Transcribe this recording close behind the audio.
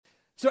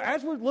So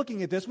as we're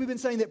looking at this, we've been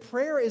saying that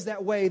prayer is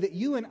that way that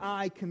you and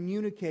I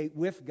communicate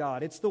with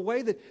God. It's the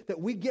way that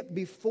we get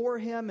before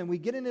Him and we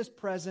get in His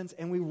presence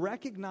and we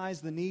recognize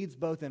the needs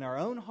both in our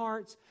own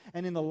hearts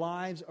and in the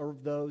lives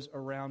of those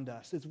around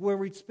us. It's where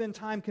we spend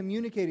time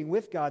communicating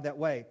with God that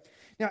way.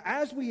 Now,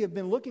 as we have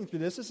been looking through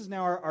this is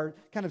now our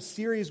kind of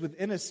series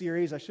within a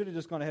series. I should have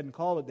just gone ahead and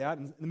called it that.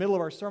 In the middle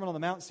of our Sermon on the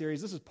Mount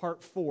series, this is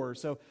part 4,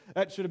 so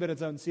that should have been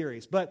its own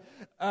series. But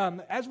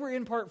as we're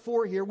in part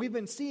 4 here, we've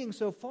been seeing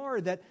so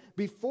far that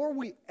before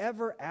we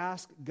ever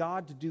ask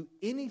God to do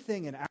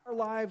anything in our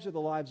lives or the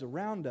lives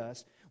around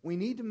us, we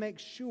need to make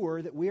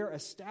sure that we are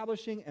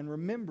establishing and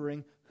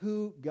remembering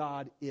who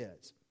God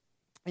is.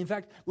 In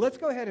fact, let's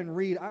go ahead and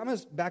read. I'm going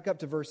to back up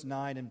to verse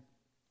 9, and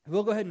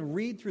we'll go ahead and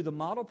read through the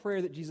model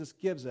prayer that Jesus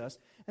gives us,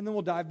 and then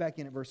we'll dive back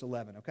in at verse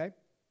 11, okay?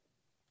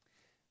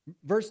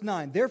 Verse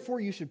 9, therefore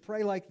you should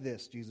pray like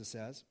this, Jesus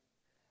says,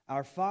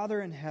 Our Father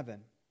in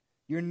heaven,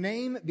 your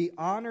name be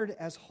honored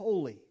as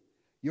holy.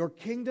 Your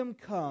kingdom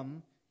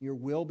come, your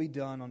will be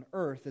done on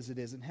earth as it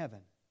is in heaven.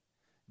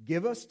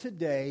 Give us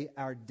today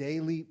our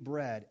daily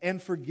bread,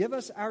 and forgive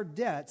us our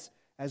debts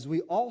as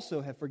we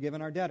also have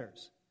forgiven our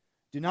debtors.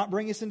 Do not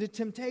bring us into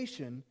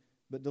temptation,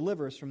 but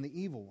deliver us from the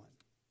evil one.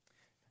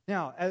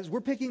 Now, as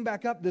we're picking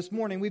back up this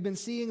morning, we've been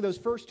seeing those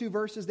first 2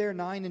 verses there,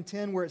 9 and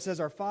 10, where it says,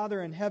 Our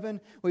Father in heaven.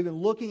 We've been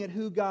looking at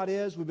who God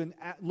is. We've been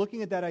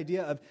looking at that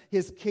idea of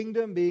His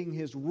kingdom being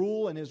His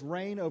rule and His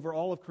reign over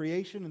all of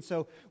creation. And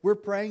so we're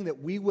praying that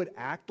we would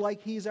act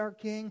like He's our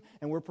King,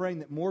 and we're praying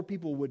that more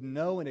people would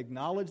know and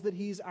acknowledge that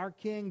He's our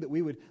King, that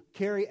we would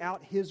carry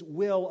out His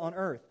will on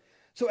earth.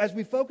 So as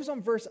we focus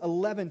on verse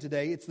 11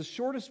 today, it's the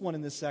shortest one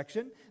in this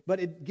section,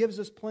 but it gives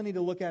us plenty to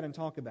look at and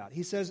talk about.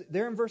 He says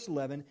there in verse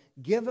 11,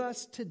 Give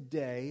us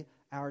today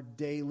our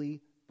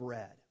daily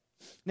bread.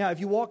 Now, if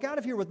you walk out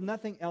of here with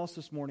nothing else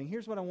this morning,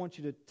 here's what I want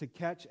you to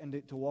catch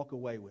and to walk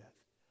away with.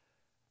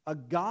 A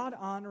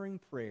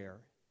God-honoring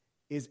prayer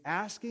is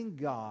asking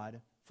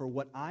God for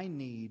what I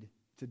need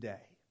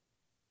today.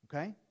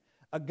 Okay?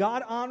 A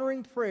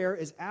God-honoring prayer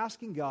is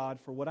asking God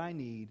for what I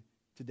need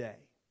today.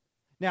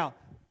 Now,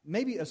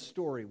 maybe a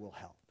story will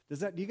help.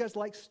 Do you guys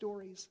like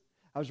stories?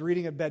 I was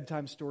reading a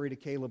bedtime story to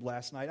Caleb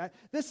last night.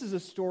 This is a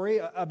story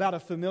about a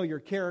familiar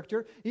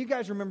character. You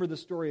guys remember the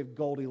story of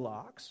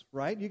Goldilocks,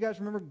 right? You guys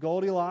remember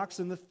Goldilocks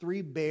and the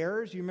 3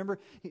 bears? You remember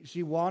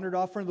she wandered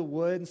off into the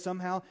wood and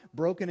somehow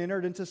broke and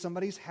entered into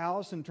somebody's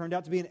house and turned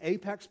out to be an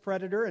apex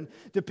predator. And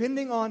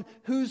depending on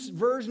whose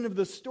version of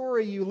the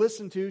story you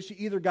listen to, she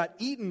either got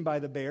eaten by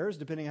the bears,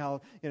 depending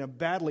how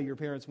badly your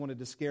parents wanted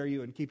to scare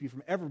you and keep you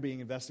from ever being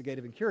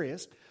investigative and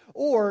curious,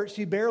 or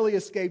she barely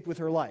escaped with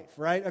her life,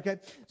 right? Okay,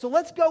 so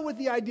let's go with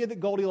the idea that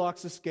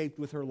Goldilocks escaped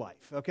with her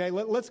life. Okay,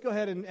 let's go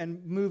ahead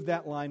and move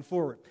that line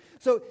forward.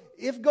 So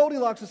if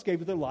Goldilocks escaped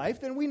with her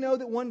life, then we know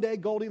that one day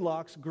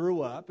Goldilocks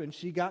grew up and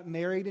she got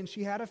married and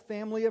she had a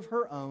family of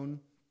her own.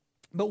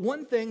 But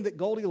one thing that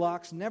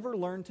Goldilocks never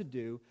learned to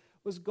do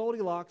was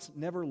Goldilocks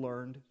never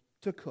learned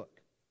to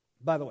cook.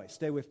 By the way,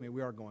 stay with me.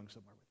 We are going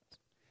somewhere.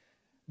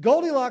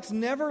 Goldilocks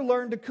never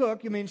learned to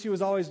cook. I mean, she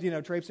was always,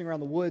 traipsing around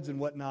the woods and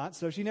whatnot,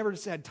 so she never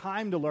just had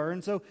time to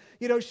learn. So,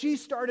 she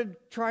started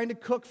trying to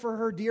cook for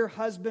her dear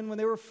husband when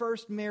they were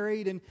first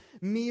married, and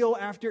meal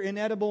after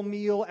inedible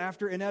meal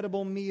after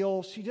inedible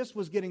meal. She just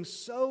was getting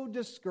so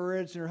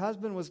discouraged, and her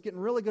husband was getting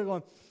really good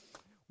going,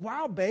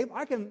 wow, babe,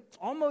 I can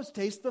almost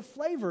taste the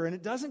flavor, and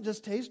it doesn't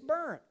just taste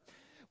burnt.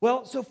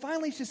 Well, so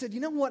finally she said, you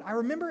know what, I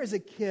remember as a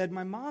kid,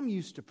 my mom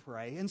used to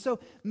pray, and so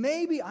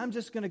maybe I'm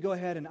just going to go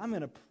ahead and I'm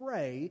going to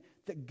pray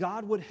that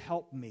God would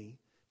help me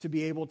to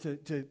be able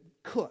to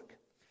cook.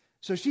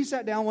 So she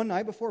sat down one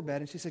night before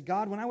bed and she said,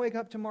 God, when I wake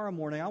up tomorrow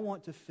morning, I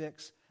want to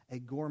fix a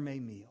gourmet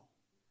meal.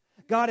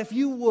 God, if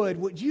you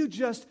would you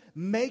just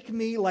make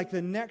me like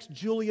the next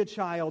Julia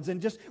Childs,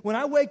 and just when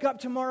I wake up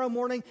tomorrow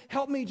morning,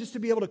 help me just to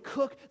be able to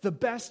cook the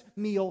best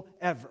meal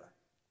ever.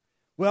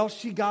 Well,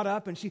 she got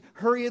up and she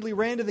hurriedly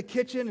ran to the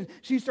kitchen and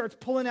she starts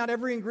pulling out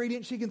every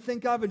ingredient she can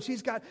think of, and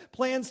she's got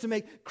plans to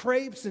make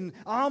crepes and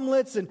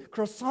omelets and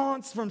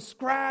croissants from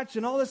scratch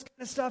and all this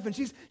kind of stuff, and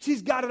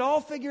she's got it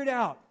all figured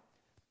out.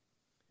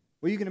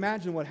 Well, you can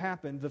imagine what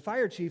happened. The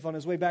fire chief on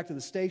his way back to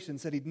the station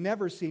said he'd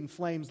never seen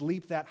flames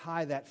leap that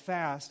high that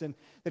fast, and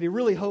that he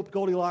really hoped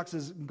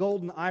Goldilocks'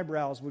 golden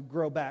eyebrows would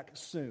grow back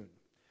soon,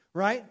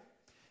 right?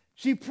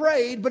 She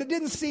prayed, but it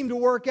didn't seem to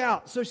work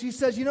out. So she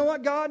says, you know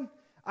what, God?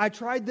 I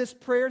tried this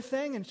prayer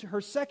thing, and her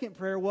second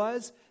prayer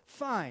was,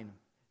 fine,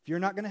 if you're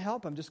not going to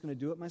help, I'm just going to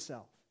do it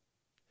myself.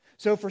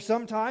 So for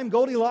some time,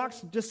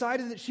 Goldilocks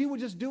decided that she would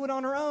just do it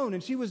on her own,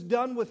 and she was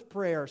done with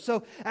prayer.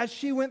 So as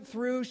she went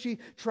through, she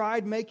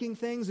tried making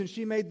things, and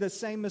she made the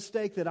same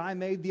mistake that I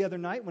made the other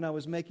night when I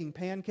was making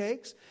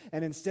pancakes.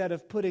 And instead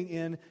of putting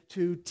in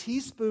 2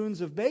 teaspoons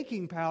of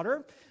baking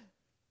powder,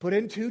 put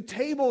in 2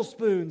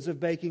 tablespoons of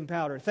baking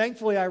powder.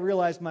 Thankfully, I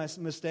realized my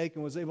mistake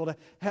and was able to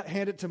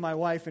hand it to my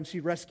wife, and she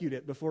rescued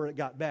it before it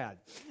got bad.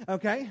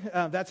 Okay?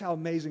 That's how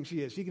amazing she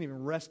is. She can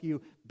even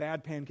rescue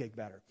bad pancake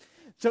batter.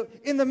 So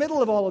in the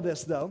middle of all of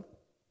this, though,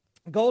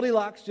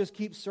 Goldilocks just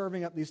keeps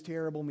serving up these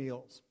terrible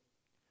meals.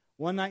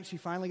 One night she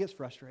finally gets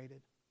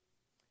frustrated.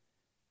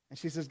 And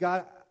she says,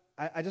 God,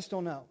 I just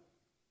don't know.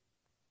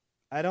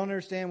 I don't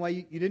understand why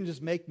you didn't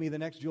just make me the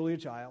next Julia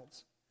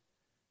Childs.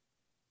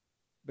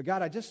 But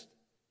God, I just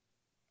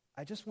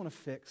want to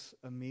fix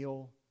a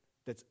meal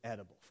that's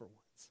edible for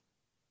once.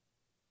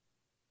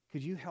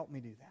 Could you help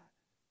me do that?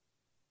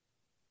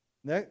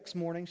 Next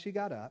morning she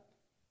got up.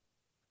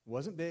 It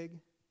wasn't big.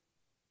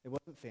 It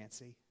wasn't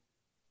fancy.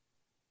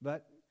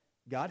 But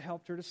God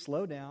helped her to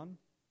slow down,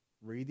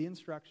 read the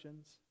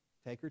instructions,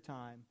 take her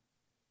time,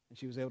 and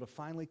she was able to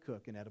finally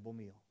cook an edible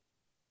meal.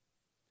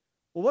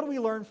 Well, what do we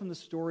learn from the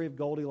story of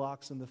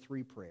Goldilocks and the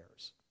three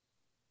prayers?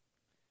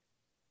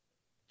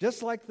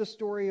 Just like the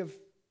story of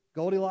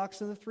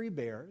Goldilocks and the three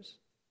bears,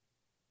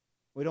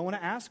 we don't want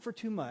to ask for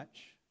too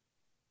much.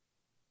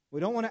 We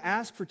don't want to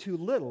ask for too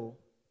little.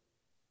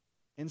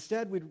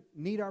 Instead, we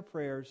need our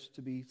prayers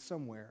to be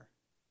somewhere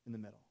in the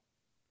middle.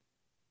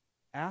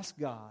 Ask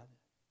God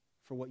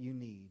for what you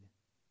need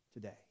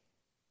today.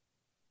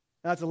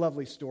 That's a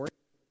lovely story.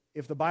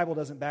 If the Bible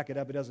doesn't back it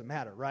up, it doesn't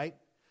matter, right?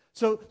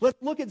 So let's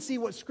look and see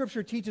what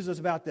Scripture teaches us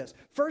about this.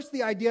 First,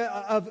 the idea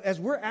of, as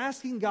we're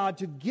asking God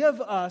to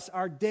give us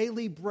our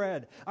daily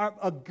bread,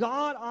 a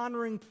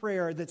God-honoring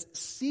prayer that's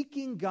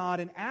seeking God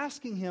and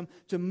asking Him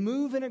to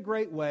move in a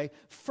great way,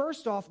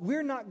 first off,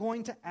 we're not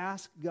going to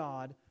ask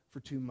God for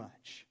too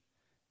much.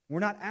 We're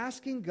not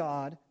asking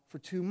God for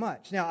too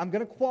much. Now, I'm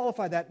going to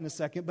qualify that in a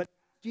second, but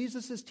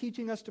Jesus is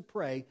teaching us to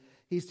pray.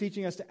 He's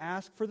teaching us to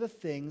ask for the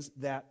things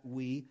that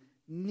we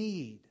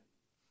need.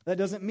 That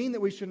doesn't mean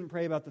that we shouldn't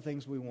pray about the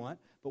things we want,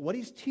 but what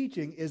he's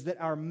teaching is that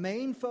our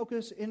main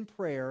focus in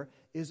prayer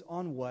is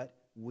on what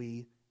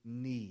we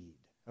need,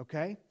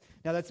 okay?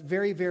 Now, that's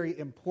very, very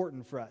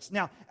important for us.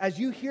 Now, as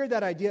you hear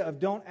that idea of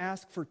don't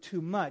ask for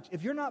too much,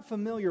 if you're not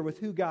familiar with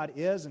who God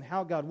is and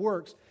how God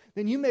works,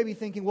 then you may be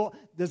thinking, well,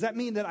 does that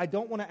mean that I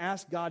don't want to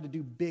ask God to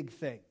do big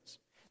things?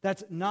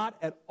 That's not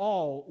at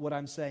all what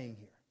I'm saying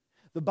here.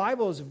 The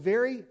Bible is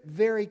very,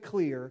 very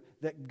clear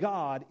that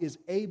God is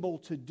able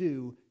to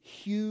do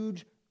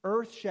huge,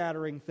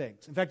 earth-shattering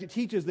things. In fact, it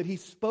teaches that He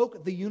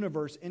spoke the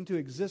universe into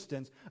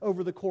existence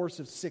over the course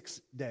of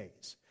 6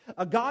 days.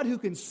 A God who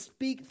can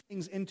speak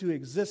things into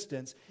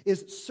existence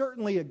is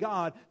certainly a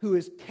God who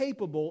is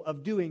capable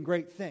of doing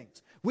great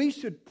things. We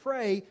should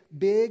pray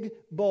big,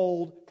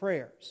 bold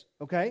prayers,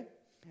 okay?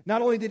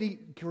 Not only did He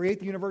create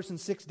the universe in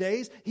 6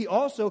 days, He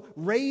also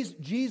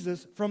raised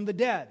Jesus from the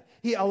dead.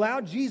 He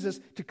allowed Jesus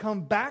to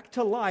come back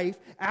to life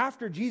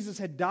after Jesus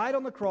had died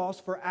on the cross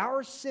for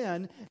our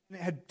sin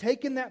and had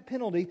taken that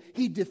penalty.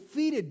 He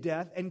defeated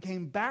death and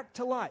came back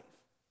to life.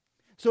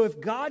 So if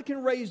God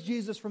can raise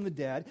Jesus from the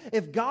dead,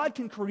 if God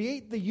can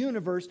create the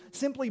universe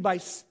simply by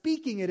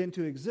speaking it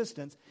into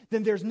existence,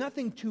 then there's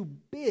nothing too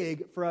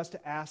big for us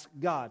to ask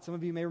God. Some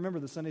of you may remember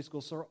the Sunday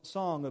school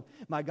song of,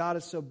 "My God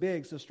is so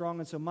big, so strong,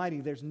 and so mighty,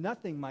 there's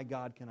nothing my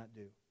God cannot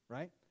do,"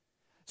 right?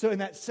 So in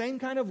that same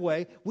kind of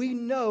way, we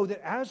know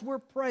that as we're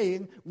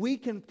praying, we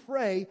can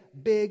pray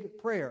big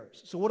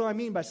prayers. So what do I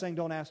mean by saying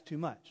don't ask too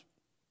much?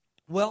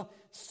 Well,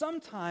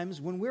 sometimes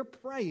when we're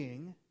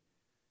praying,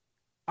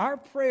 our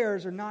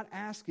prayers are not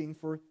asking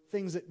for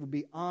things that would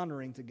be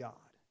honoring to God.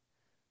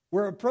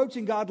 We're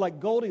approaching God like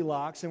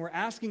Goldilocks, and we're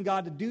asking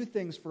God to do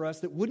things for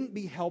us that wouldn't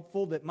be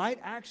helpful, that might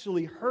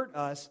actually hurt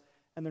us,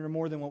 and that are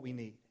more than what we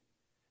need.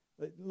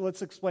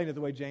 Let's explain it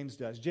the way James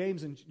does.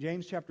 James in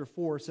James chapter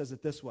 4 says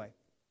it this way.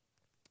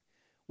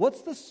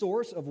 "What's the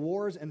source of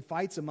wars and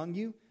fights among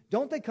you?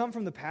 Don't they come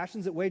from the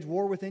passions that wage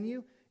war within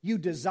you? You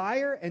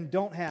desire and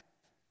don't have.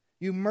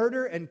 You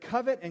murder and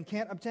covet and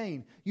can't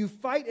obtain. You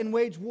fight and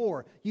wage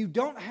war. You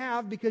don't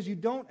have because you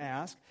don't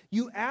ask.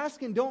 You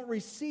ask and don't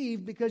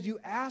receive because you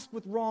ask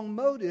with wrong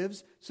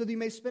motives so that you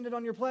may spend it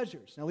on your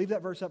pleasures." Now leave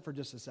that verse up for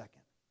just a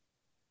second.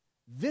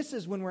 This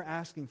is when we're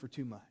asking for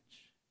too much.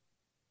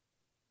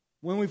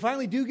 When we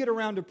finally do get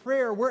around to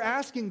prayer, we're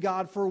asking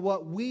God for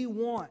what we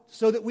want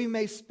so that we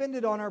may spend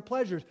it on our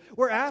pleasures.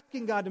 We're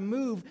asking God to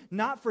move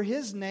not for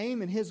His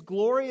name and His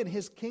glory and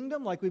His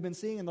kingdom like we've been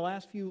seeing in the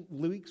last few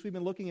weeks we've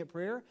been looking at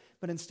prayer,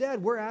 but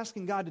instead we're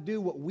asking God to do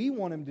what we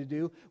want Him to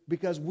do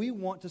because we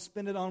want to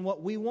spend it on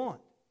what we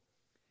want.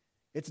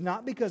 It's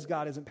not because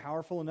God isn't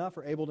powerful enough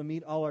or able to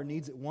meet all our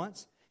needs at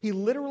once. He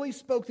literally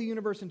spoke the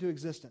universe into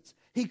existence.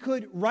 He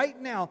could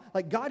right now,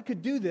 like God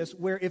could do this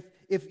where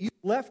if you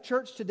left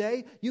church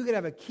today, you could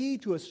have a key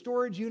to a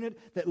storage unit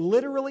that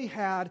literally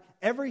had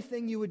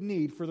everything you would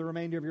need for the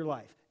remainder of your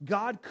life.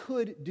 God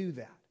could do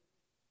that.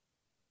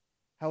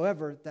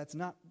 However, that's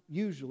not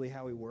usually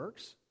how He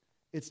works.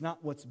 It's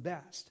not what's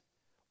best.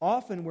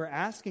 Often we're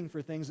asking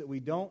for things that we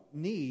don't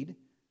need.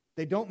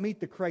 They don't meet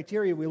the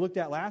criteria we looked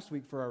at last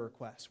week for our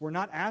requests. We're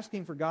not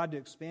asking for God to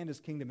expand His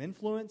kingdom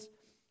influence.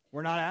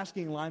 We're not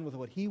asking in line with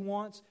what He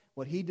wants,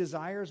 what He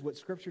desires, what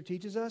Scripture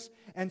teaches us.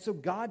 And so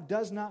God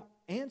does not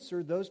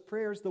answer those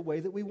prayers the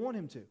way that we want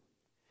Him to.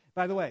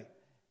 By the way,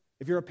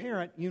 if you're a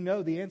parent, you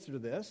know the answer to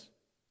this.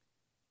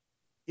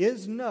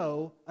 Is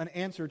no an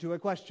answer to a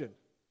question?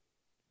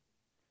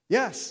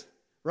 Yes,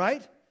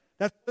 right?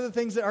 That's one of the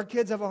things that our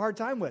kids have a hard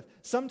time with.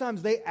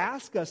 Sometimes they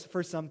ask us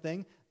for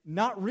something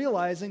not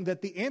realizing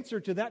that the answer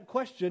to that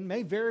question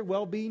may very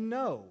well be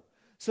no.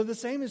 So the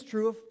same is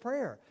true of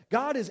prayer.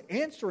 God is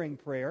answering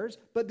prayers,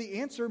 but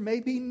the answer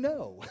may be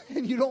no.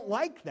 And you don't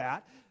like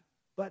that.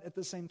 But at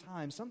the same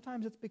time,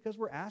 sometimes it's because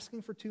we're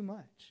asking for too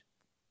much.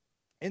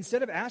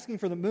 Instead of asking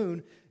for the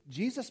moon,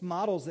 Jesus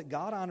models that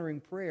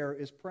God-honoring prayer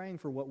is praying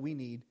for what we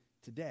need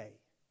today,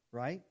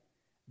 right?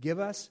 Give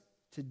us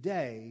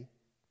today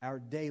our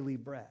daily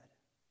bread.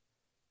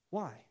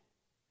 Why?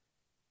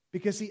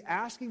 Because, see,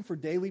 asking for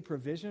daily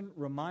provision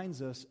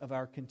reminds us of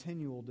our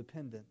continual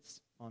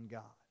dependence on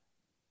God.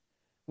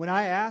 When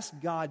I ask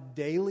God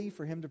daily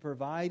for Him to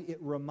provide, it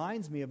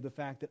reminds me of the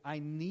fact that I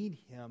need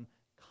Him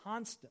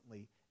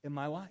constantly in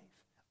my life.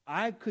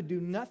 I could do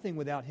nothing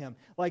without Him.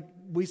 Like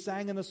we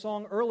sang in the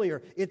song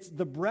earlier, it's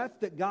the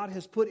breath that God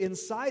has put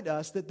inside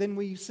us that then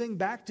we sing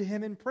back to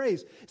Him in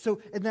praise.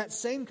 So in that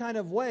same kind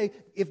of way,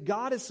 if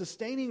God is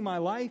sustaining my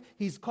life,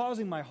 He's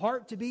causing my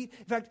heart to beat.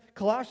 In fact,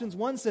 Colossians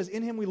 1 says,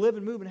 in Him we live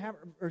and move and have,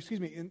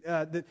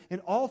 that in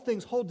all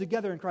things hold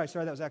together in Christ.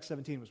 Sorry, that was Acts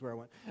 17 was where I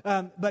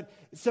went. But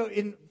so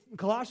in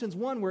Colossians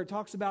 1, where it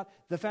talks about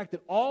the fact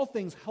that all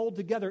things hold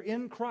together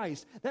in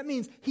Christ, that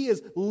means He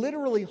is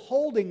literally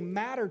holding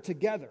matter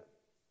together.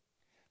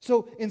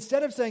 So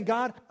instead of saying,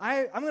 God,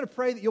 I'm going to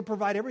pray that you'll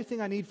provide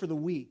everything I need for the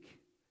week,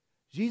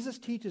 Jesus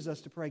teaches us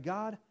to pray,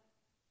 God,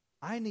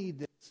 I need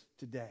this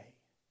today.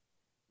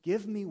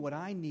 Give me what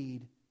I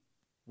need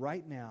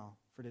right now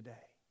for today.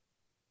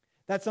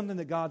 That's something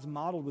that God's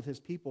modeled with His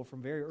people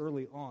from very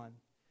early on.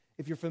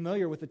 If you're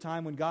familiar with the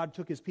time when God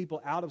took His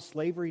people out of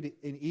slavery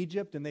in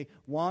Egypt and they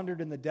wandered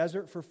in the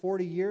desert for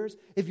 40 years,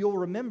 if you'll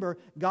remember,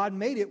 God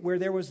made it where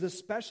there was this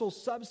special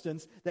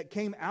substance that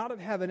came out of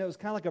heaven. It was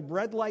kind of like a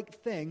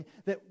bread-like thing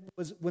that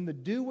was, when the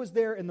dew was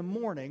there in the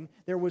morning,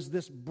 there was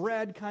this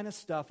bread kind of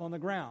stuff on the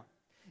ground.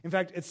 In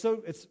fact,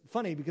 it's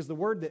funny because the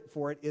word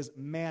for it is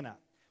manna,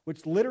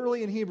 which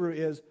literally in Hebrew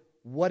is,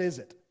 what is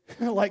it?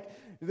 Like,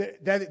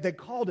 they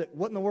called it,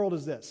 what in the world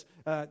is this?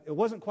 It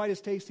wasn't quite as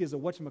tasty as a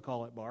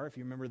whatchamacallit bar, if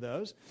you remember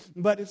those,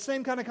 but it's the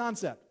same kind of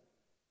concept.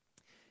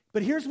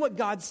 But here's what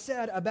God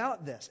said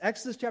about this.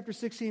 Exodus chapter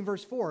 16,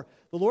 verse 4,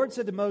 the Lord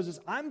said to Moses,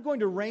 I'm going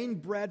to rain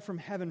bread from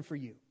heaven for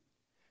you.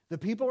 The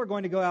people are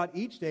going to go out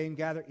each day and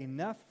gather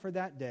enough for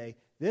that day.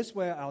 This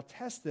way I'll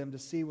test them to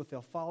see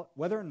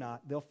whether or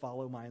not they'll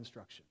follow my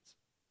instructions.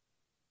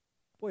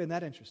 Boy, isn't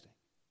that interesting?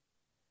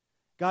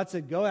 God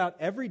said, go out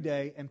every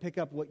day and pick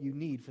up what you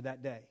need for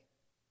that day.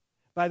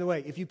 By the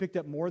way, if you picked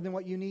up more than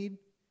what you need,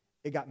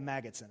 it got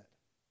maggots in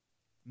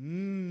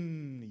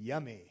it.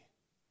 Yummy.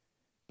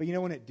 But you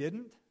know when it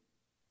didn't?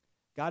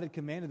 God had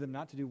commanded them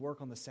not to do work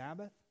on the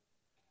Sabbath.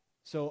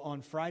 So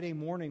on Friday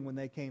morning when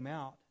they came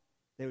out,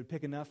 they would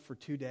pick enough for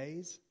 2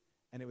 days,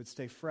 and it would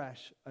stay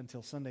fresh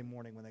until Sunday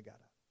morning when they got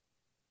up.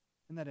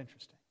 Isn't that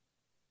interesting?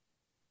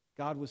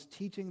 God was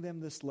teaching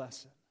them this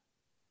lesson,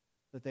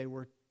 that they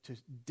were to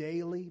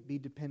daily be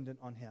dependent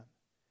on Him.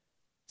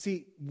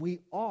 See, we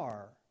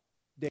are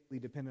daily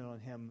dependent on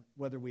Him,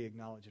 whether we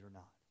acknowledge it or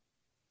not.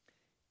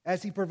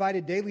 As He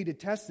provided daily to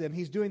test them,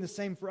 He's doing the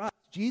same for us.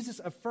 Jesus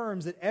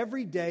affirms that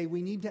every day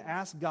we need to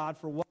ask God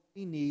for what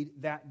we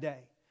need that day.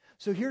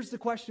 So here's the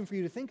question for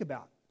you to think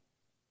about.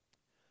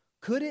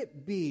 Could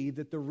it be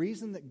that the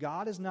reason that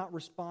God is not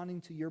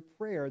responding to your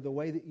prayer the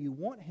way that you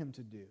want Him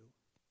to do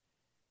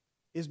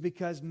is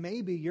because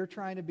maybe you're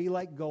trying to be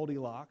like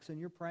Goldilocks and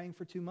you're praying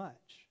for too much?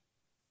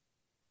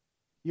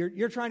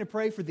 You're trying to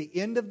pray for the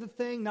end of the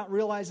thing, not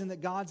realizing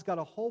that God's got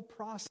a whole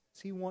process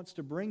He wants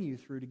to bring you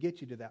through to get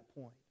you to that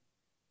point.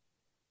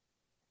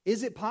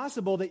 Is it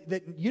possible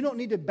that you don't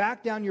need to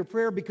back down your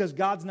prayer because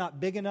God's not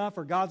big enough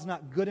or God's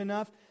not good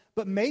enough,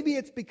 but maybe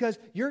it's because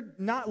you're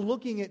not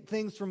looking at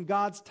things from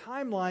God's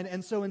timeline,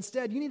 and so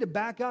instead you need to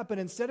back up and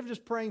instead of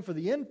just praying for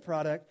the end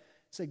product,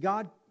 say,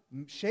 God,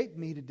 shape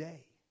me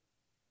today.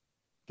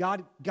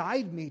 God,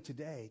 guide me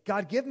today.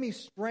 God, give me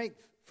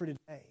strength for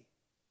today.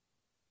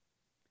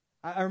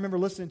 I remember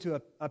listening to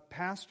a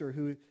pastor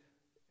who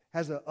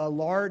has a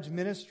large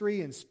ministry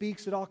and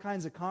speaks at all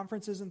kinds of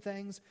conferences and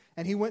things,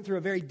 and he went through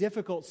a very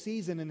difficult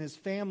season in his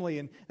family,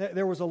 and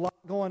there was a lot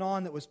going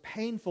on that was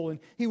painful, and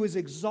he was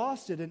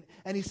exhausted,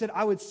 and he said,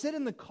 I would sit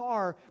in the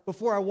car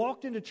before I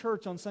walked into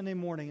church on Sunday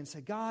morning and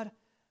say, God,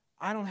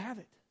 I don't have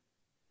it,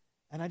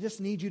 and I just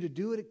need you to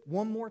do it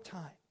one more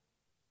time.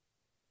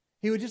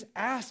 He would just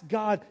ask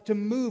God to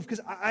move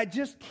because I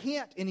just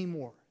can't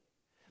anymore.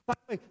 By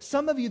the way,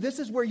 some of you, this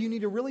is where you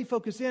need to really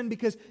focus in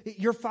because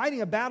you're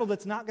fighting a battle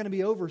that's not going to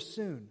be over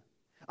soon.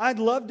 I'd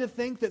love to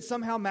think that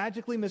somehow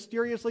magically,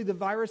 mysteriously, the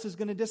virus is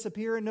going to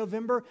disappear in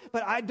November,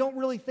 but I don't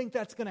really think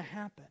that's going to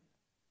happen.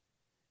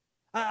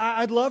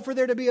 I'd love for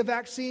there to be a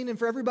vaccine and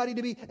for everybody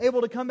to be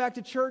able to come back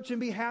to church and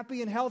be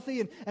happy and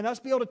healthy and us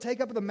be able to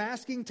take up the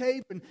masking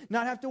tape and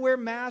not have to wear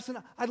masks. And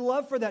I'd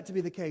love for that to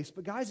be the case.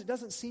 But guys, it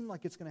doesn't seem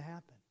like it's going to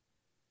happen.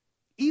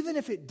 Even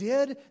if it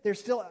did, there's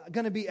still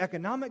going to be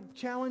economic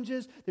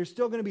challenges. There's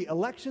still going to be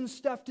election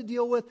stuff to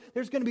deal with.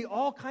 There's going to be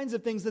all kinds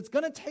of things that's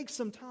going to take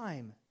some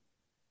time.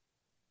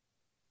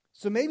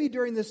 So maybe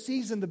during this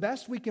season, the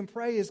best we can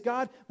pray is,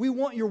 God, we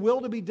want your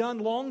will to be done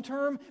long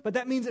term, but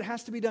that means it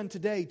has to be done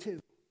today too.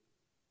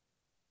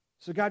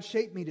 So God,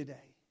 shape me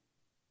today.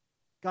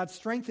 God,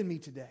 strengthen me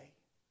today.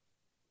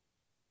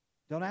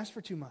 Don't ask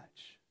for too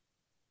much.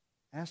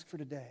 Ask for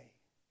today.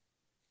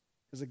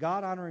 Because a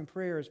God-honoring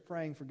prayer is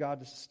praying for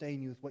God to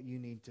sustain you with what you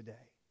need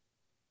today.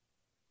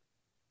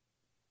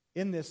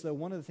 In this, though,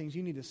 one of the things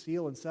you need to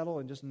seal and settle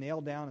and just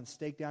nail down and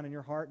stake down in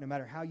your heart, no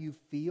matter how you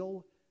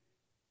feel,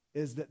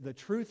 is that the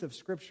truth of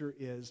Scripture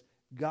is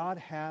God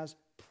has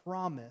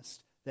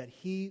promised that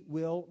He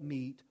will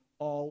meet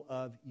all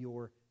of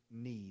your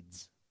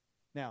needs.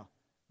 Now,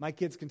 my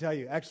kids can tell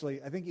you, actually,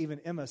 I think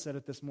even Emma said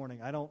it this morning,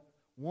 I don't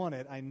want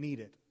it, I need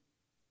it.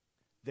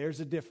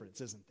 There's a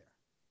difference, isn't there?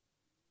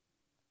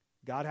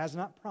 God has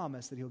not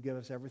promised that He'll give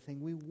us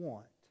everything we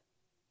want,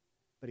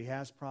 but He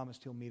has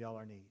promised He'll meet all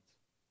our needs.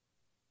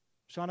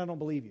 Sean, I don't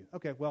believe you.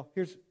 Okay, well,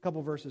 here's a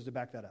couple verses to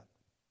back that up.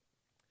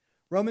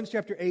 Romans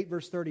chapter 8,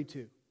 verse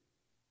 32.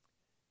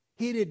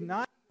 He did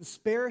not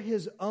spare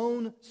His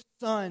own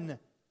Son,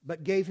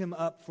 but gave Him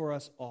up for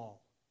us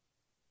all.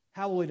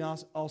 How will He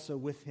not also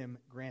with Him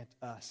grant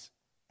us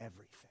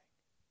everything?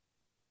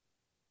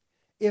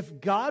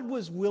 If God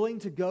was willing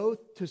to go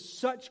to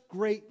such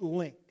great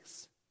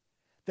lengths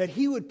that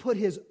He would put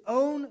His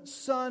own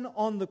Son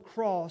on the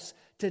cross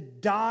to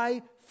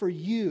die for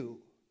you,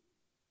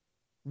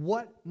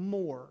 what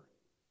more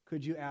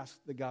could you ask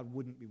that God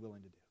wouldn't be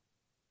willing to do?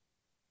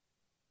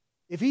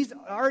 If He's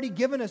already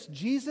given us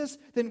Jesus,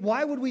 then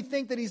why would we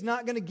think that He's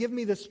not going to give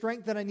me the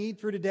strength that I need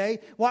through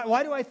today?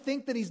 Why do I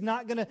think that He's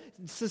not going to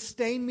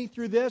sustain me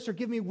through this or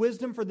give me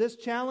wisdom for this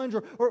challenge?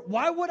 Or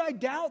why would I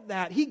doubt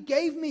that? He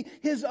gave me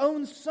His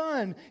own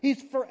Son.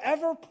 He's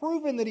forever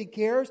proven that He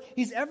cares.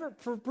 He's ever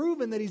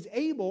proven that He's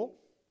able.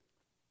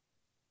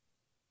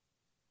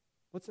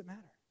 What's it matter?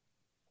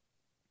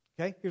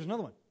 Okay, here's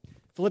another one.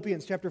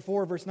 Philippians chapter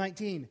 4, verse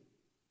 19.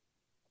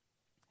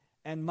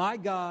 And my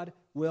God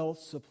will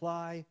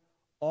supply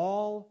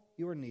all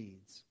your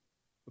needs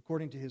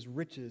according to His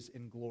riches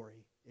in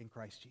glory in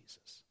Christ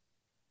Jesus.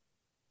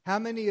 How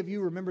many of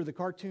you remember the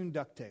cartoon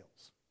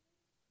DuckTales?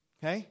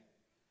 Okay?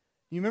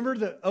 You remember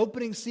the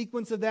opening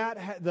sequence of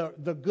that?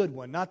 The good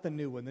one, not the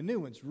new one. The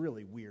new one's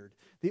really weird.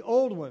 The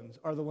old ones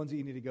are the ones that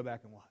you need to go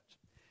back and watch.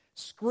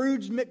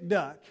 Scrooge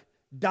McDuck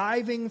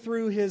diving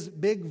through his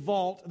big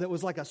vault that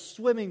was like a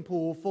swimming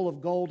pool full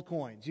of gold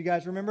coins. You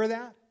guys remember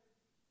that?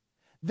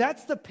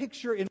 That's the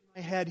picture in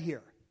my head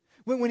here.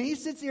 When he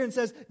sits here and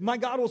says, my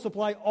God will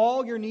supply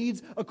all your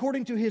needs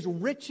according to His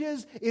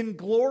riches in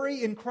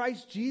glory in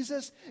Christ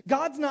Jesus,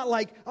 God's not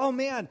like, oh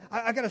man,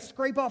 I got to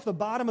scrape off the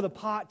bottom of the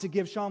pot to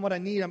give Sean what I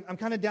need. I'm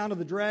kind of down to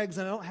the dregs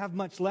and I don't have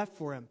much left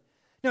for him.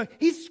 No,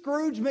 He's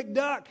Scrooge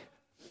McDuck,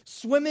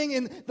 swimming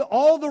in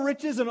all the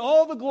riches and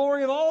all the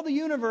glory of all the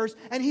universe,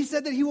 and He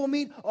said that He will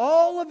meet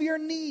all of your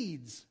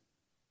needs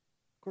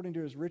according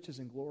to His riches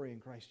and glory in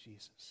Christ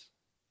Jesus.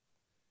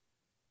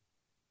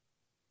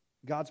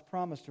 God's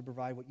promised to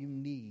provide what you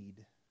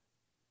need,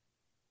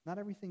 not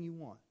everything you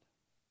want.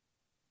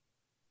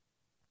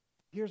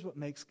 Here's what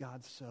makes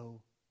God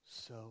so,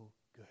 so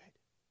good.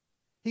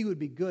 He would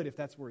be good if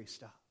that's where He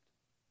stopped.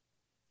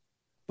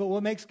 But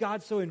what makes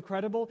God so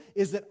incredible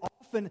is that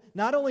often,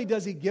 not only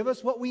does He give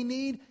us what we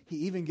need, He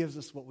even gives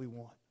us what we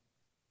want.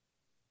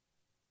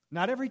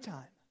 Not every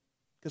time,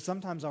 because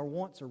sometimes our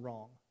wants are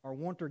wrong. Our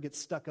wanter gets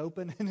stuck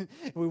open, and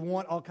we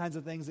want all kinds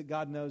of things that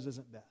God knows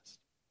isn't best.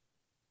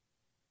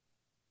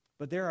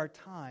 But there are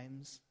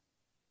times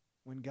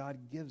when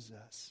God gives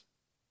us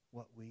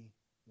what we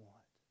want.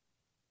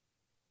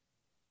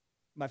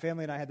 My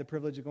family and I had the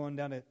privilege of going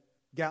down to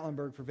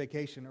Gatlinburg for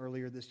vacation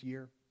earlier this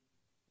year.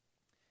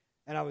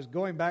 And I was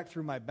going back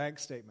through my bank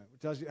statement, which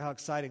tells you how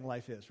exciting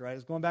life is, right? I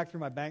was going back through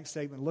my bank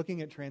statement,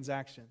 looking at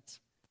transactions.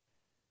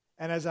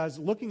 And as I was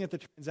looking at the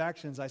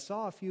transactions, I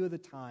saw a few of the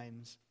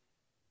times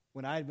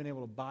when I had been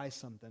able to buy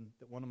something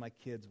that one of my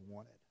kids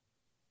wanted.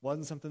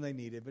 Wasn't something they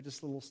needed, but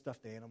just a little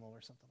stuffed animal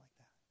or something like that.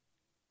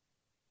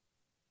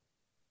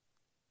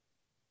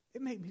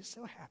 It made me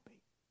so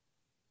happy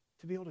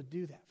to be able to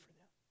do that for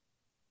them.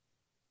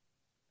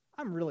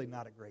 I'm really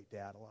not a great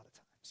dad a lot of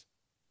times.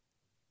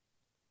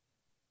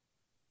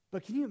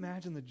 But can you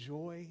imagine the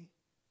joy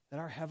that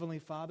our Heavenly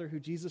Father, who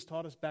Jesus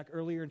taught us back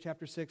earlier in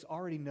chapter 6,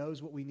 already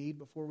knows what we need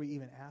before we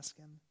even ask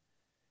Him?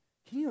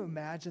 Can you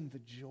imagine the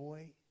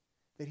joy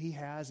that He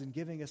has in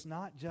giving us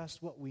not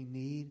just what we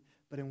need,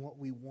 but in what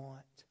we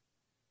want?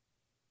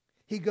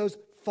 He goes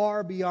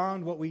far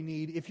beyond what we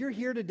need. If you're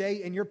here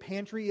today and your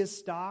pantry is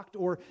stocked,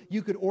 or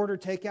you could order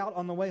takeout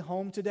on the way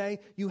home today,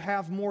 you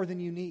have more than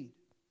you need.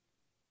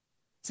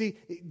 See,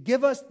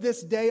 give us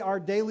this day our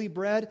daily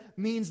bread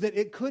means that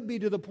it could be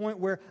to the point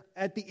where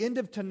at the end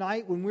of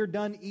tonight, when we're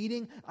done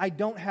eating, I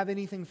don't have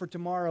anything for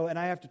tomorrow, and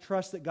I have to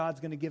trust that God's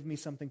going to give me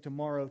something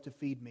tomorrow to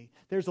feed me.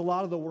 There's a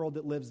lot of the world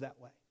that lives that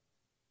way.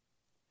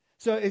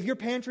 So if your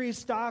pantry is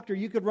stocked, or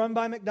you could run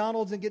by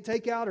McDonald's and get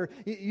takeout, or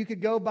you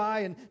could go by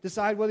and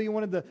decide whether you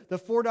wanted the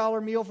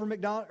 $4 meal from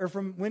McDonald's or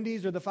from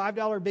Wendy's, or the $5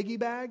 biggie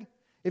bag.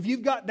 If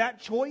you've got that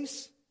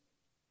choice,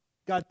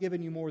 God's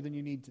given you more than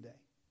you need today.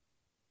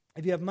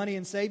 If you have money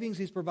in savings,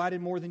 He's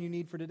provided more than you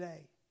need for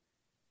today.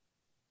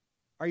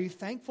 Are you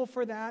thankful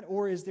for that,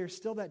 or is there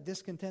still that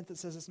discontent that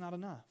says it's not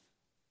enough?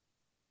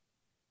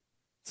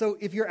 So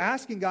if you're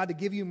asking God to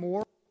give you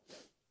more,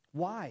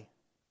 why?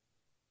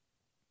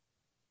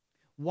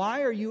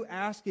 Why are you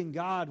asking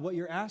God what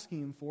you're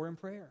asking Him for in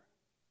prayer?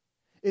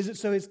 Is it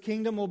so His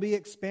kingdom will be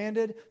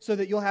expanded, so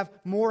that you'll have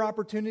more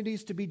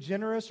opportunities to be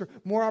generous, or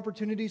more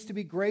opportunities to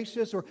be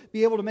gracious, or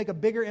be able to make a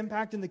bigger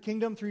impact in the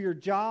kingdom through your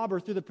job, or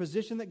through the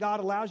position that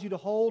God allows you to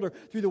hold, or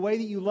through the way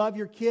that you love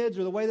your kids,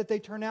 or the way that they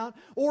turn out?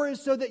 Or is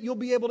it so that you'll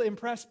be able to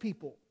impress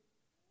people?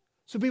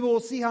 So people will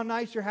see how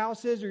nice your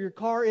house is, or your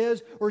car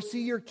is, or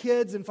see your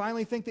kids and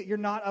finally think that you're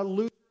not a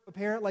loser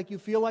parent like you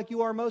feel like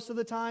you are most of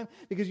the time,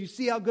 because you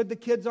see how good the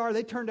kids are.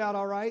 They turned out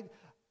all right.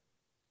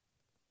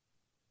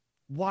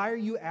 Why are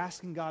you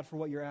asking God for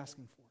what you're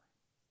asking for?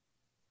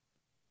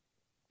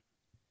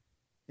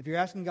 If you're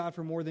asking God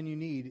for more than you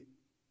need,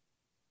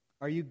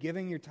 are you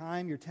giving your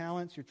time, your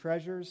talents, your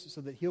treasures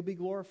so that He'll be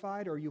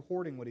glorified, or are you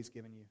hoarding what He's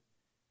given you?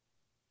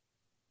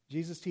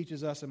 Jesus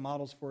teaches us and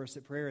models for us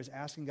that prayer is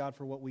asking God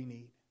for what we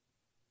need.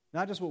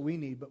 Not just what we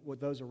need, but what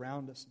those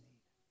around us need.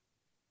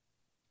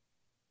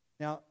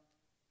 Now,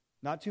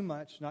 not too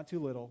much, not too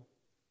little,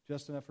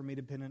 just enough for me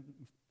to be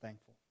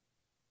thankful.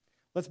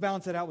 Let's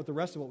balance that out with the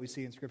rest of what we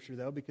see in Scripture,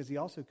 though, because He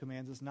also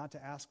commands us not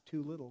to ask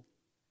too little.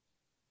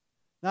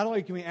 Not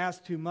only can we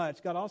ask too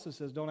much, God also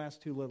says don't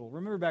ask too little.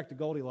 Remember back to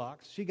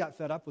Goldilocks. She got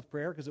fed up with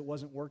prayer because it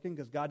wasn't working,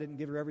 because God didn't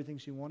give her everything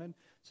she wanted,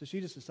 so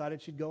she just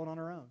decided she'd go on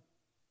her own.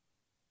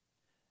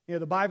 You know,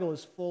 the Bible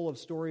is full of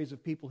stories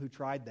of people who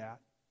tried that.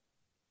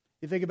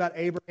 You think about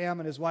Abraham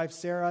and his wife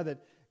Sarah, that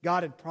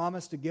God had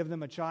promised to give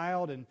them a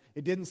child, and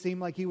it didn't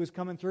seem like He was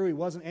coming through. He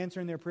wasn't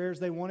answering their prayers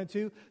they wanted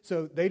to,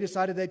 so they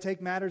decided they'd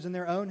take matters in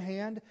their own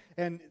hand,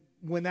 and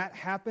when that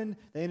happened,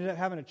 they ended up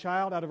having a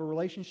child out of a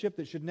relationship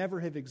that should never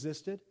have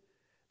existed,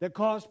 that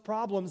caused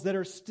problems that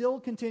are still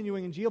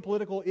continuing in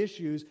geopolitical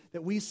issues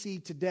that we see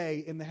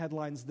today in the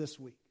headlines this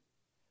week,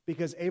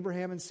 because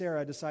Abraham and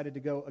Sarah decided to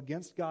go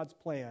against God's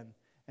plan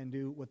and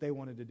do what they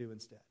wanted to do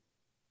instead.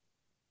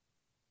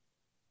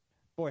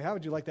 Boy, how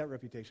would you like that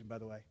reputation, by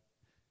the way?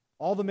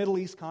 All the Middle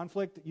East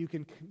conflict you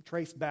can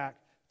trace back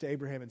to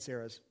Abraham and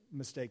Sarah's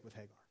mistake with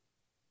Hagar.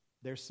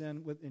 Their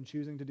sin in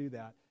choosing to do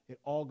that, it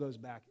all goes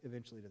back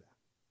eventually to that.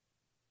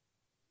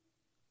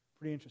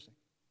 Pretty interesting.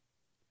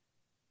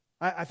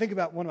 I think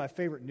about one of my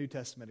favorite New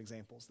Testament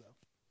examples,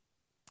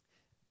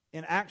 though.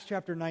 In Acts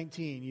chapter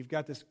 19, you've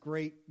got this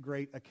great,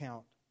 great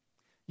account.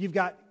 You've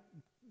got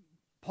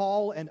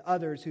Paul and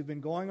others who've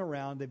been going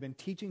around, they've been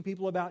teaching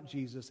people about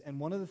Jesus, and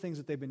one of the things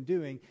that they've been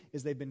doing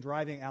is they've been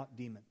driving out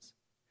demons.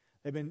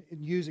 They've been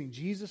using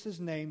Jesus'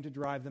 name to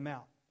drive them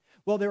out.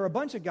 Well, there were a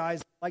bunch of guys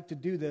that like to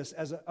do this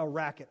as a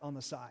racket on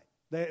the side.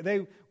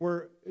 They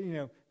were,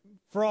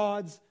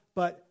 frauds,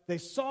 but they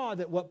saw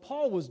that what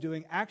Paul was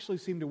doing actually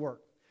seemed to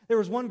work. There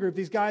was one group,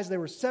 these guys, they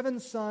were 7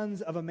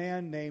 sons of a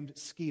man named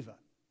Sceva.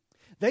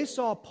 They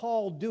saw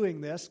Paul doing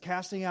this,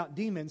 casting out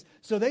demons,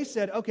 so they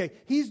said, okay,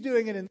 he's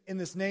doing it in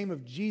this name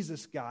of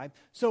Jesus guy,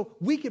 so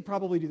we could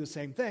probably do the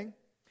same thing.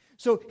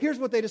 So here's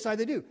what they decide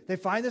to do. They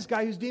find this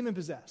guy who's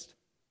demon-possessed.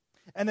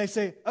 And they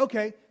say,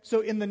 okay,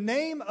 so in the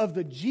name of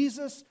the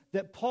Jesus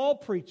that Paul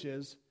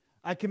preaches,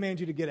 I command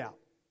you to get out.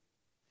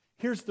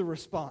 Here's the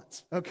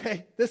response,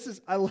 okay?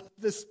 I love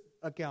this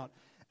account.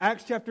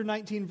 Acts chapter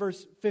 19,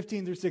 verse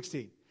 15 through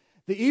 16.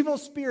 The evil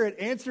spirit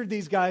answered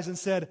these guys and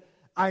said,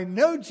 I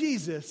know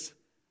Jesus,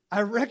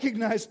 I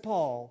recognize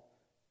Paul,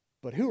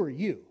 but who are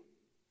you?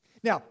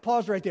 Now,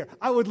 pause right there.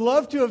 I would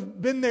love to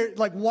have been there,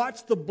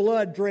 watch the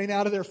blood drain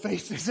out of their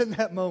faces in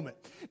that moment.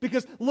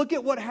 Because look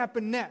at what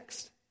happened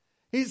next.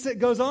 He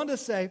goes on to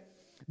say,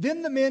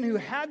 then the men who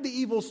had the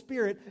evil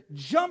spirit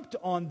jumped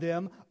on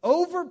them,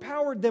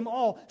 overpowered them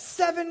all.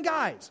 7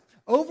 guys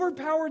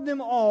overpowered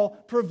them all,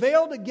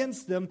 prevailed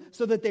against them,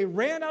 so that they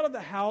ran out of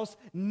the house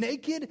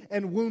naked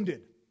and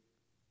wounded.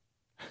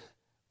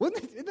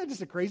 Isn't that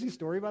just a crazy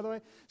story, by the way?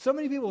 So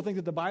many people think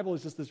that the Bible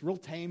is just this real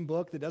tame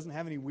book that doesn't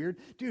have any weird.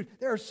 Dude,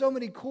 there are so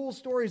many cool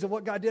stories of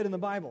what God did in the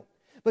Bible.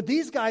 But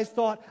these guys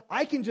thought,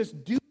 I can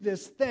just do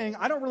this thing.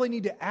 I don't really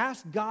need to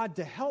ask God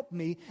to help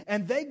me.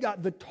 And they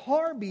got the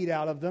tar beat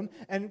out of them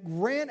and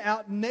ran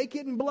out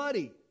naked and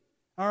bloody.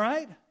 All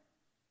right?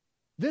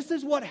 This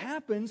is what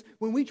happens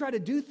when we try to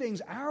do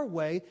things our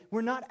way.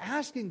 We're not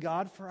asking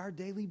God for our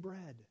daily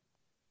bread.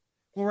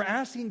 When we're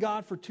asking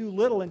God for too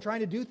little and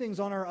trying to do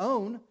things on our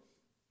own,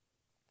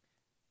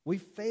 we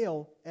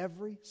fail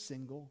every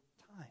single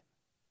time.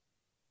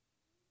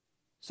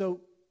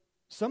 So,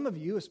 some of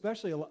you,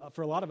 especially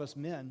for a lot of us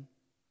men,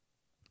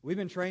 we've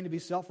been trained to be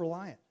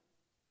self-reliant.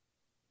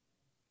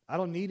 I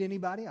don't need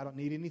anybody. I don't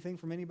need anything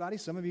from anybody.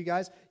 Some of you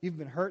guys, you've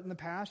been hurt in the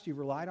past. You've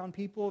relied on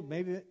people,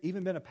 maybe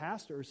even been a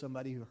pastor or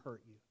somebody who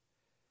hurt you.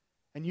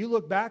 And you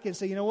look back and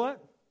say, you know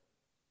what?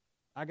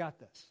 I got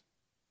this.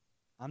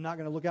 I'm not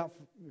going to look out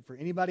for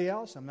anybody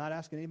else. I'm not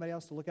asking anybody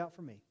else to look out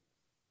for me.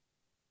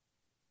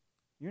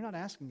 You're not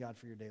asking God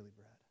for your daily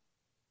bread.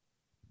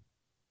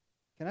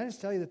 Can I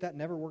just tell you that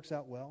never works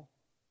out well?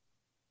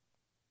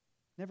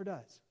 Never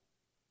does.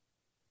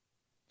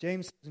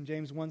 James says in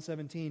James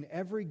 1:17,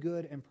 every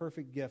good and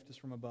perfect gift is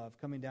from above,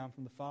 coming down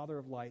from the Father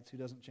of lights, who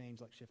doesn't change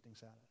like shifting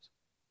shadows.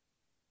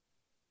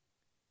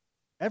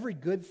 Every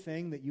good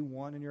thing that you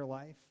want in your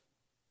life,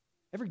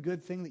 every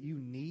good thing that you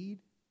need,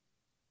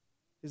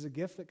 is a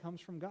gift that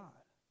comes from God.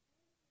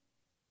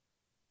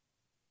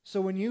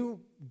 So when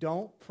you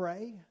don't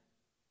pray,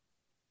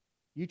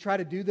 you try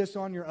to do this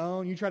on your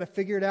own, you try to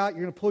figure it out,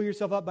 you're going to pull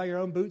yourself up by your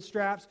own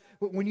bootstraps.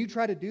 But when you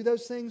try to do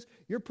those things,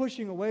 you're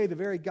pushing away the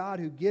very God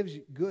who gives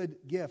good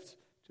gifts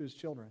to His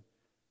children.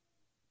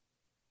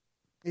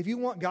 If you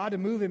want God to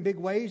move in big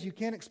ways, you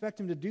can't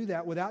expect Him to do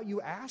that without you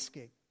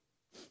asking.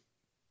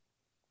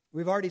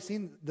 We've already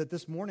seen that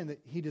this morning that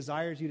He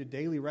desires you to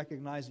daily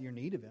recognize your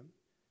need of Him.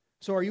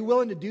 So are you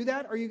willing to do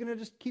that, or are you going to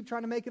just keep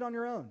trying to make it on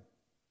your own?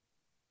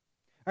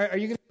 Are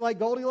you going to be like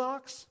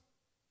Goldilocks?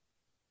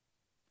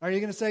 Are you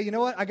going to say, you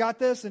know what, I got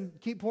this, and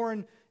keep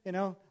pouring,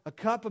 a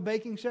cup of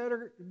baking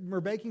soda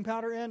or baking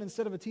powder in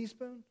instead of a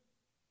teaspoon?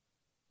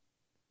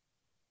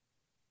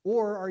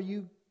 Or are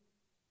you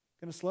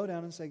going to slow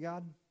down and say,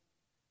 God,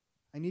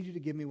 I need you to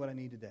give me what I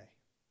need today?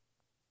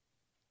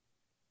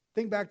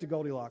 Think back to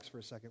Goldilocks for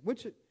a second.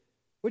 Which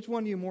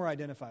one do you more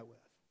identify with?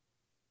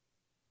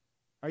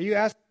 Are you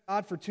asking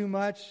God for too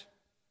much,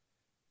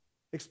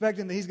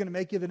 expecting that He's going to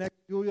make you the next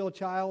Julia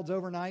Childs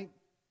overnight?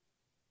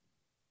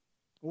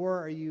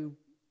 Or are you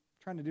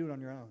trying to do it on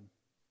your own,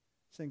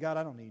 saying, God,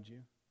 I don't need you.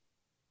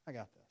 I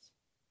got this.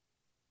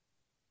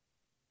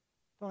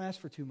 Don't ask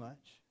for too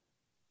much.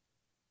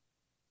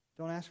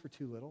 Don't ask for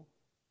too little.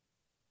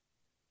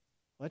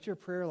 Let your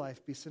prayer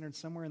life be centered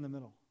somewhere in the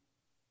middle.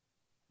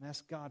 And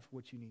ask God for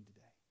what you need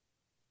today.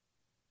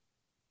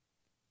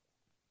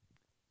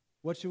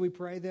 What should we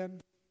pray then?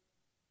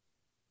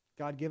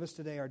 God, give us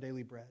today our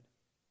daily bread.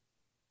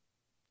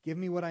 Give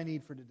me what I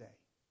need for today.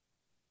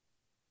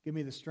 Give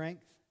me the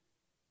strength.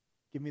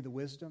 Give me the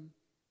wisdom.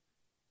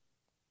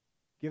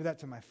 Give that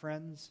to my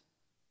friends,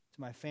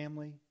 to my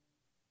family,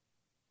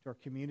 to our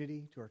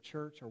community, to our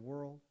church, our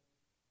world.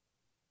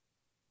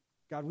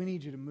 God, we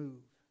need you to move.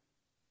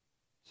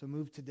 So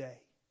move today.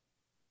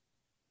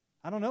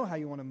 I don't know how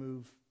you want to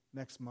move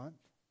next month.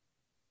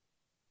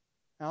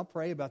 I'll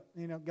pray about,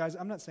 guys,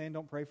 I'm not saying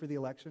don't pray for the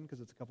election because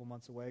it's a couple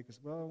months away,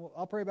 because,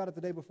 I'll pray about it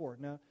the day before.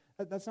 No,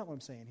 that's not what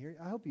I'm saying here.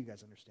 I hope you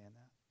guys understand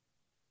that.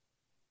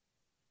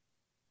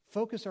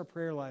 Focus our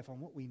prayer life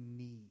on what we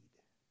need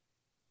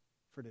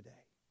for today.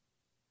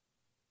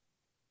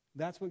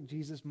 That's what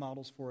Jesus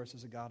models for us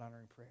as a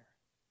God-honoring prayer.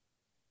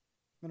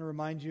 I'm going to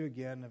remind you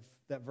again of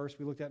that verse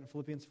we looked at in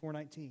Philippians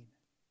 4:19.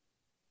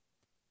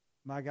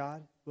 My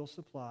God will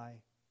supply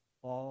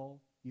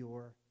all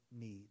your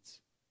needs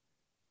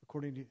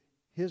according to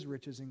His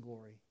riches and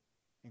glory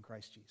in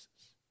Christ Jesus.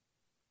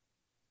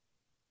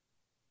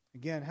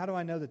 Again, how do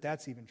I know that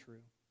that's even true?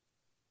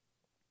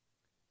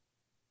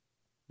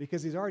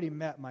 Because He's already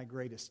met my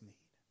greatest need.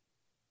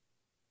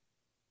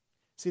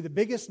 See, the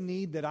biggest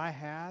need that I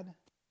had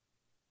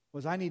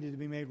was I needed to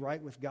be made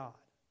right with God.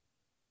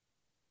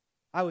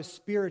 I was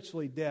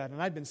spiritually dead,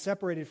 and I'd been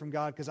separated from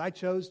God because I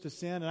chose to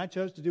sin, and I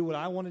chose to do what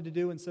I wanted to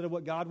do instead of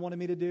what God wanted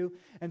me to do.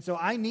 And so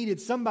I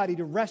needed somebody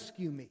to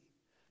rescue me,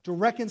 to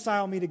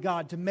reconcile me to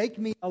God, to make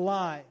me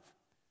alive.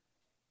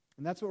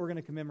 And that's what we're going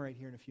to commemorate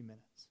here in a few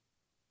minutes.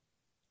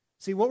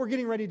 See, what we're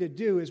getting ready to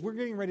do is we're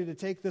getting ready to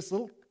take this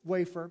little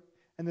wafer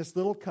and this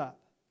little cup.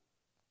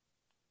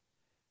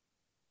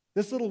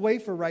 This little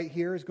wafer right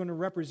here is going to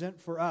represent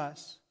for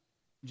us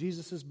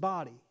Jesus'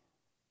 body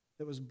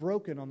that was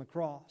broken on the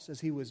cross as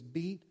He was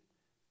beat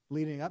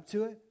leading up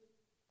to it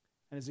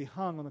and as He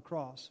hung on the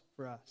cross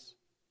for us.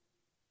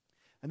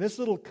 And this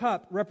little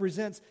cup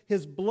represents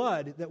His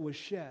blood that was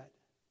shed.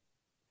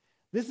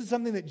 This is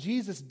something that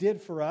Jesus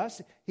did for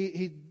us.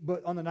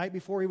 But on the night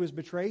before He was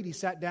betrayed, He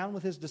sat down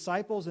with His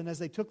disciples, and as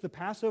they took the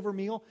Passover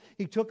meal,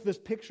 He took this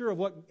picture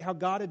of how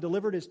God had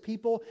delivered His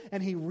people,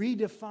 and He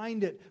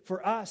redefined it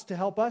for us to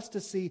help us to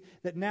see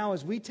that now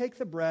as we take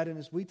the bread and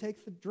as we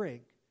take the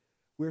drink,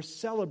 we're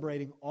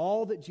celebrating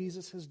all that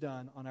Jesus has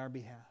done on our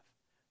behalf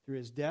through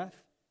His death,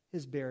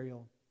 His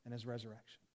burial, and His resurrection.